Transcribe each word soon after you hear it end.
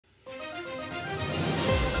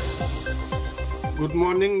Good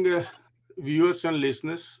morning, viewers and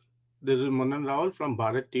listeners. This is Manan Raval from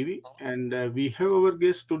Bharat TV, and we have our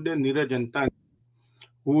guest today, Niraj Antani,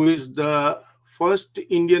 who is the first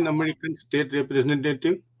Indian American state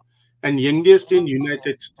representative and youngest in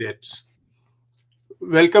United States.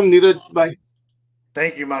 Welcome, Niraj. Bye.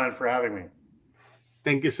 Thank you, Manan, for having me.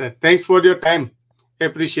 Thank you, sir. Thanks for your time.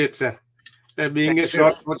 Appreciate, sir. Being Thank a you.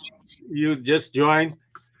 short notice, you just joined.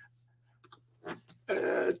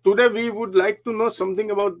 Today, we would like to know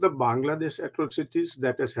something about the Bangladesh atrocities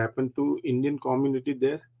that has happened to Indian community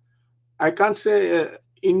there. I can't say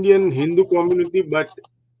Indian Hindu community, but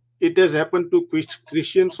it has happened to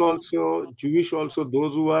Christians also, Jewish also,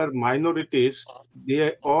 those who are minorities.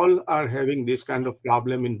 They all are having this kind of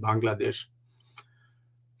problem in Bangladesh.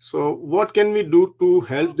 So, what can we do to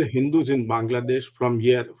help the Hindus in Bangladesh from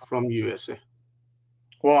here, from USA?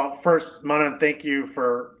 Well, first, Manan, thank you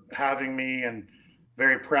for having me, and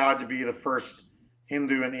very proud to be the first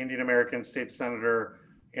Hindu and Indian American state senator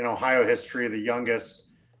in Ohio history, the youngest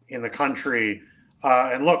in the country.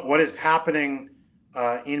 And look, what is happening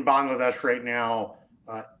in Bangladesh right now,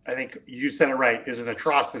 I think you said it right, is an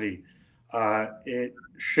atrocity. It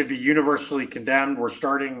should be universally condemned. We're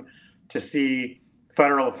starting to see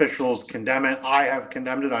federal officials condemn it. I have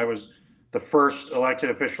condemned it. I was the first elected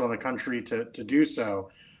official in the country to do so.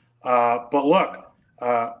 But look,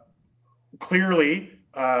 clearly,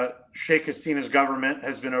 Sheikh Hasina's government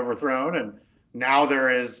has been overthrown, and now there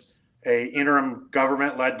is an interim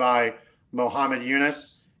government led by Mohammed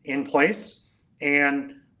Yunus in place.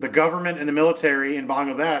 And the government and the military in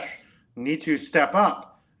Bangladesh need to step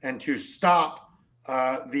up and to stop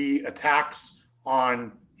the attacks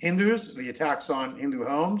on Hindus, the attacks on Hindu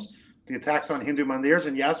homes, the attacks on Hindu mandirs.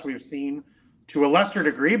 And yes, we've seen to a lesser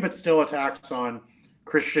degree, but still attacks on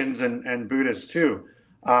Christians and Buddhists too.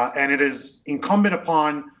 And it is incumbent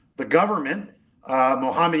upon the government,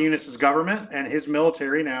 Mohammed Yunus's government and his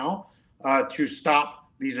military now, to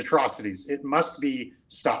stop these atrocities. It must be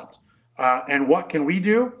stopped. And what can we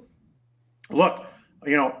do? Look,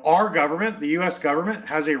 our government, the U.S. government,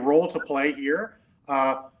 has a role to play here.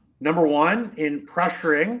 Number one, in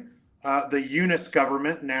pressuring the Yunus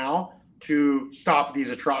government now to stop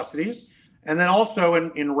these atrocities. And then also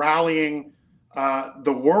in rallying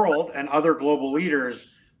the world and other global leaders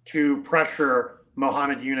to pressure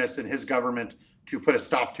Mohammed Yunus and his government to put a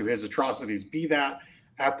stop to his atrocities, be that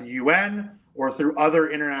at the UN or through other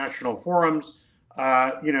international forums.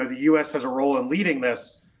 The U.S. has a role in leading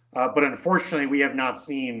this, but unfortunately, we have not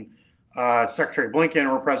seen Secretary Blinken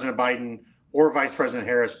or President Biden or Vice President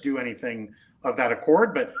Harris do anything of that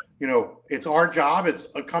accord. But, it's our job, it's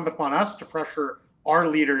incumbent upon us to pressure our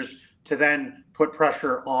leaders to then put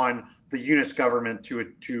pressure on the Yunus government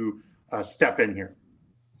to step in here.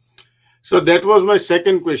 So that was my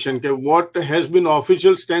second question. Okay, what has been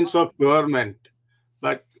official stance of government?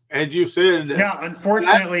 But as you said, yeah,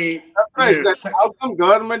 unfortunately, how come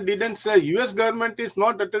government didn't say? U.S. government is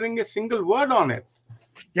not uttering a single word on it.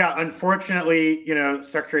 Yeah, unfortunately,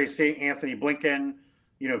 Secretary of State Antony Blinken,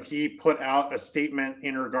 he put out a statement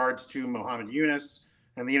in regards to Mohammed Yunus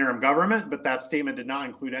and the interim government, but that statement did not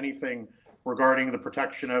include anything regarding the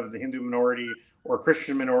protection of the Hindu minority or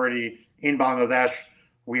Christian minority in Bangladesh.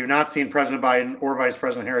 We have not seen President Biden or Vice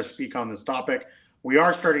President Harris speak on this topic. We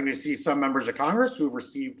are starting to see some members of Congress who have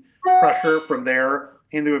received pressure from their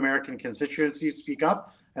Hindu American constituencies speak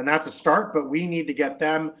up, and that's a start, but we need to get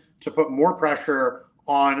them to put more pressure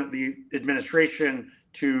on the administration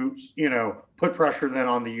to, put pressure then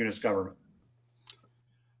on the Yunus government.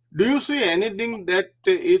 Do you see anything that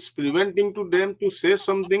is preventing to them to say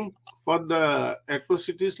something for the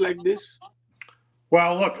atrocities like this?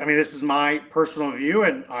 Well, look, this is my personal view,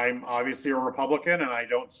 and I'm obviously a Republican, and I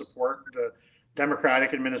don't support the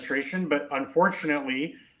Democratic administration. But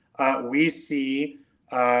unfortunately, we see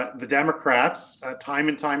the Democrats time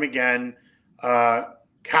and time again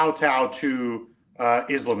kowtow to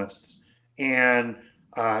Islamists. And,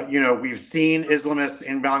 we've seen Islamists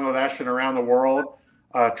in Bangladesh and around the world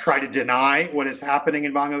try to deny what is happening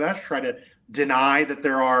in Bangladesh, try to deny that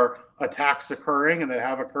there are attacks occurring and that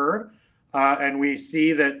have occurred. And we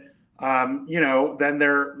see that, then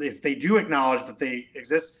if they do acknowledge that they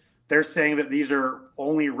exist, they're saying that these are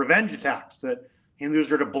only revenge attacks, that Hindus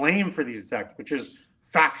are to blame for these attacks, which is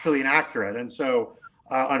factually inaccurate. And so,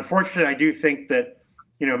 unfortunately, I do think that,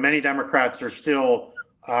 many Democrats are still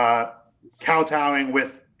kowtowing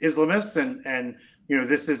with Islamists, and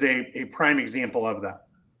this is a prime example of that.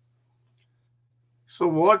 So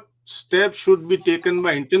what steps should be taken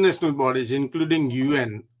by international bodies, including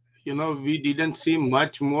UN? We didn't see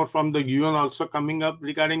much more from the UN also coming up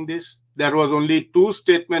regarding this. There was only two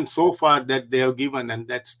statements so far that they have given, and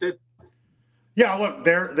that's it. Yeah, look,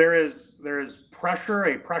 there is pressure,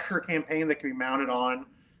 a pressure campaign that can be mounted on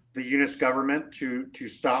the Yunus government to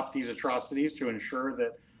stop these atrocities, to ensure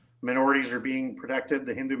that minorities are being protected,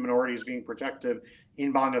 the Hindu minority is being protected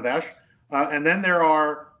in Bangladesh. And then there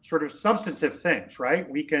are sort of substantive things, right?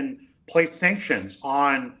 We can place sanctions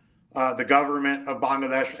on the government of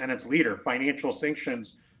Bangladesh and its leader, financial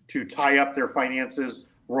sanctions to tie up their finances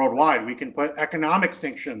worldwide. We can put economic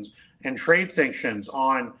sanctions and trade sanctions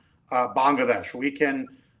on Bangladesh. We can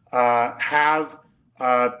have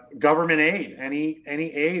government aid. Any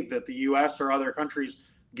aid that the U.S. or other countries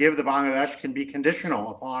give the Bangladesh can be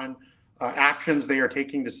conditional upon actions they are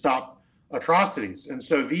taking to stop atrocities. And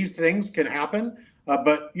so these things can happen,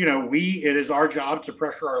 but it is our job to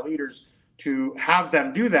pressure our leaders to have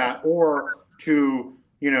them do that, or to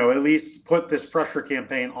at least put this pressure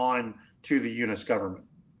campaign on to the Yunus government.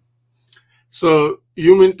 So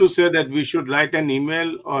you mean to say that we should write an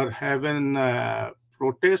email or have an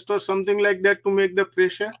protest or something like that to make the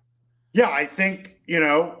pressure? Yeah, I think,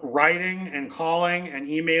 writing and calling and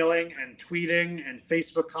emailing and tweeting and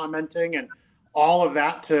Facebook commenting and all of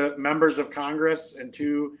that to members of Congress and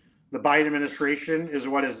to the Biden administration is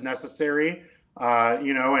what is necessary.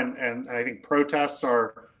 And I think protests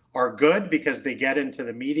are good because they get into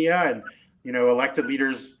the media, and elected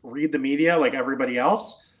leaders read the media like everybody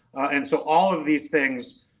else. And so all of these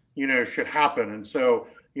things, should happen. And so,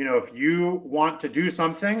 if you want to do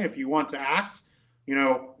something, if you want to act,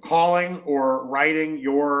 calling or writing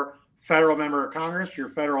your federal member of Congress, your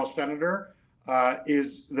federal senator,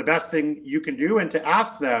 is the best thing you can do. And to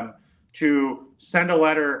ask them to send a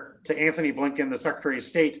letter to Anthony Blinken, the Secretary of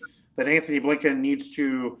State, that Anthony Blinken needs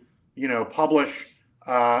to, publish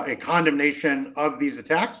a condemnation of these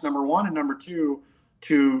attacks, number one, and number two,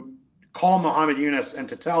 to call Muhammad Yunus and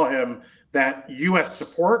to tell him that U.S.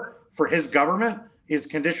 support for his government is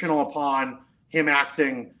conditional upon him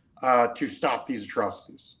acting to stop these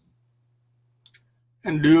atrocities.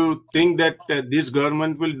 And do you think that this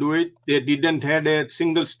government will do it? They didn't had a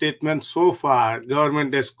single statement so far.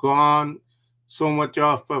 Government has gone, so much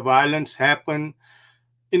of violence happened.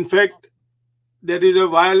 In fact, there is a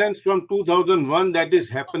violence from 2001 that is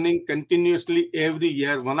happening continuously every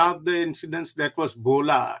year. One of the incidents that was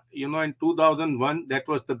Bola, in 2001, that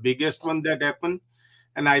was the biggest one that happened.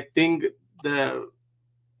 And I think the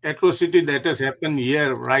atrocity that has happened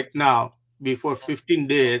here right now, before 15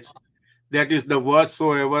 days, that is the worst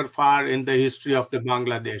so ever far in the history of the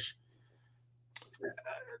Bangladesh.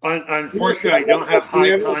 Unfortunately, I don't have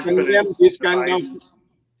high confidence. This kind of.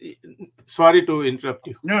 Sorry to interrupt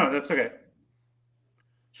you. No, that's okay.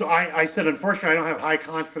 So I said, unfortunately, I don't have high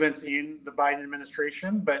confidence in the Biden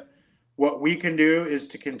administration, but what we can do is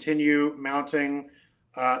to continue mounting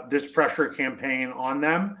this pressure campaign on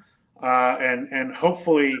them, and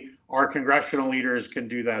hopefully our congressional leaders can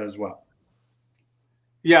do that as well.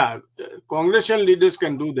 Yeah, congressional leaders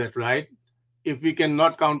can do that, right? If we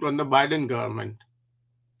cannot count on the Biden government.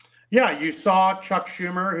 Yeah, you saw Chuck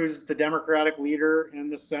Schumer, who's the Democratic leader in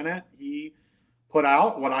the Senate. He put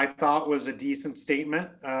out what I thought was a decent statement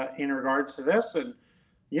in regards to this. And,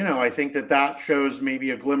 I think that shows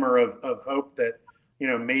maybe a glimmer of hope that,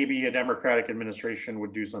 maybe a Democratic administration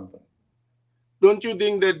would do something. Don't you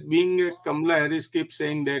think that being Kamala Harris keeps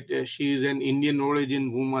saying that she is an Indian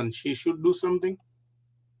origin woman, she should do something?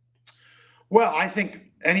 Well, I think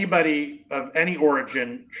anybody of any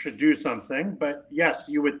origin should do something. But yes,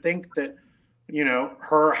 you would think that,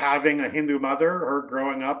 her having a Hindu mother, her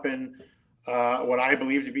growing up in what I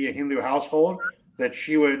believe to be a Hindu household, that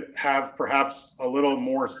she would have perhaps a little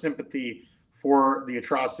more sympathy for the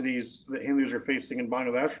atrocities that Hindus are facing in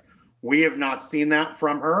Bangladesh. We have not seen that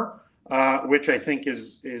from her, which I think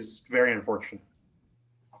is very unfortunate.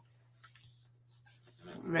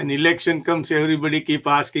 When election comes, everybody keep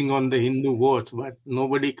asking on the Hindu votes, but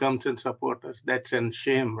nobody comes and support us. That's a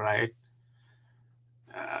shame, right?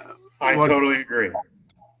 I totally agree.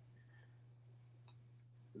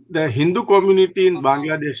 The Hindu community in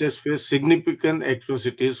Bangladesh has faced significant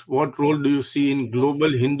atrocities. What role do you see in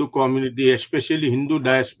global Hindu community, especially Hindu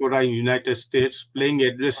diaspora in United States, playing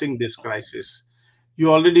addressing this crisis?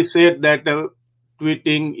 You already said that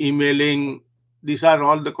tweeting, emailing, these are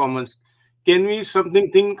all the commons. Can we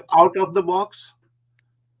think out of the box?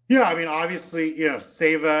 Yeah, I mean, obviously,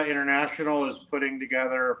 Seva International is putting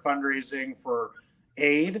together fundraising for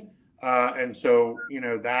aid. And so,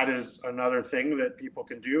 that is another thing that people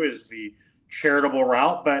can do, is the charitable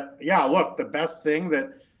route. But yeah, look, the best thing that,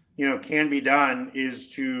 can be done is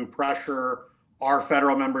to pressure our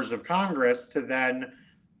federal members of Congress to then,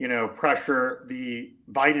 pressure the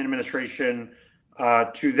Biden administration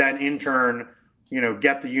to then in turn,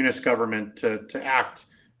 get the Yunus government to act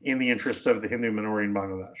in the interest of the Hindu minority in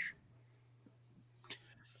Bangladesh.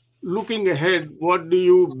 Looking ahead, what do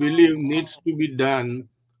you believe needs to be done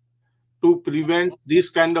to prevent this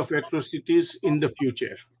kind of atrocities in the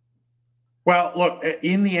future? Well, look,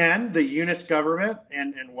 in the end, the Yunus government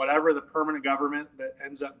and whatever the permanent government that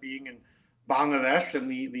ends up being in Bangladesh and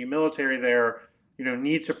the military there,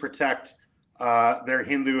 need to protect their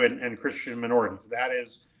Hindu and Christian minorities. That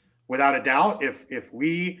is without a doubt. If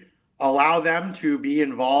we allow them to be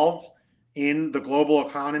involved in the global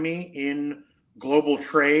economy, in global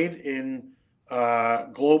trade, in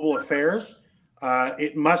global affairs,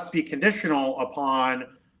 it must be conditional upon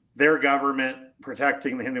their government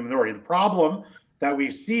protecting the Hindu minority. The problem that we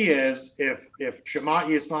see is if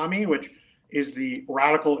Jamaat-e-Islami, which is the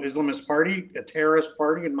radical Islamist party, a terrorist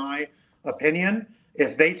party in my opinion,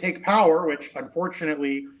 if they take power, which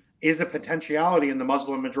unfortunately is a potentiality in the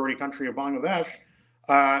Muslim majority country of Bangladesh,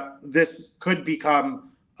 this could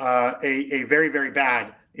become a very, very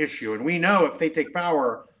bad issue. And we know if they take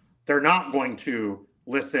power, they're not going to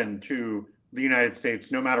listen to the United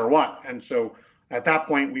States no matter what. And so at that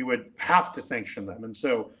point, we would have to sanction them. And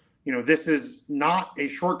so, this is not a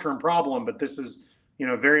short-term problem, but this is,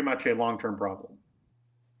 very much a long-term problem.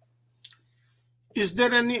 Is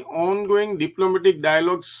there any ongoing diplomatic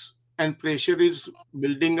dialogues and pressure is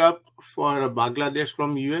building up for Bangladesh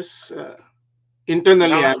from US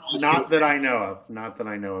internally? Not that I know of. Not that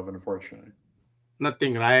I know of, unfortunately.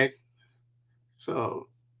 Nothing, right? So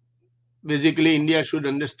basically, India should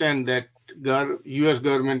understand that US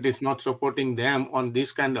government is not supporting them on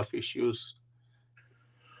these kind of issues.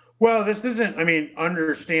 Well, this isn't,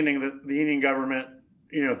 understanding that the Indian government,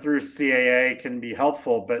 through CAA can be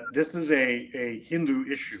helpful, but this is a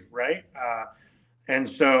Hindu issue, right? And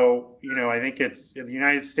so, I think it's the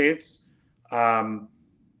United States, sent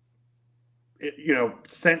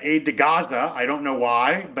aid to Gaza. I don't know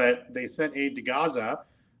why, but they sent aid to Gaza.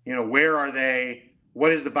 Where are they?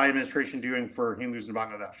 What is the Biden administration doing for Hindus in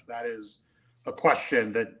Bangladesh? That is a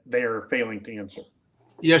question that they are failing to answer.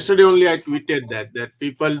 Yesterday only I tweeted that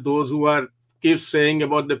people, those who are keep saying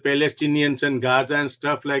about the Palestinians and Gaza and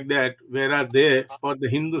stuff like that, where are they for the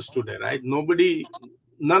Hindus today, right?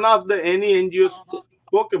 None of any NGOs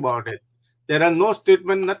spoke about it. There are no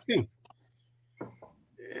statement, nothing.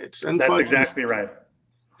 It's unfortunate. That's exactly right.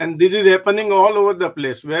 And this is happening all over the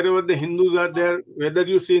place. Wherever the Hindus are there, whether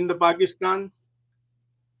you see in the Pakistan,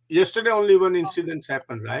 yesterday only one incident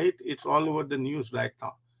happened, right? It's all over the news right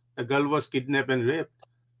now. The girl was kidnapped and raped.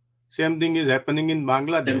 Same thing is happening in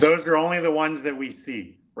Bangladesh. And those are only the ones that we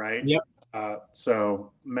see, right? Yep.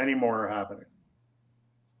 So many more are happening.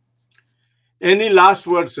 Any last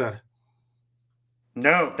words, sir?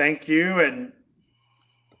 No, thank you, and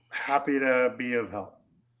happy to be of help.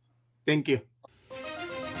 Thank you.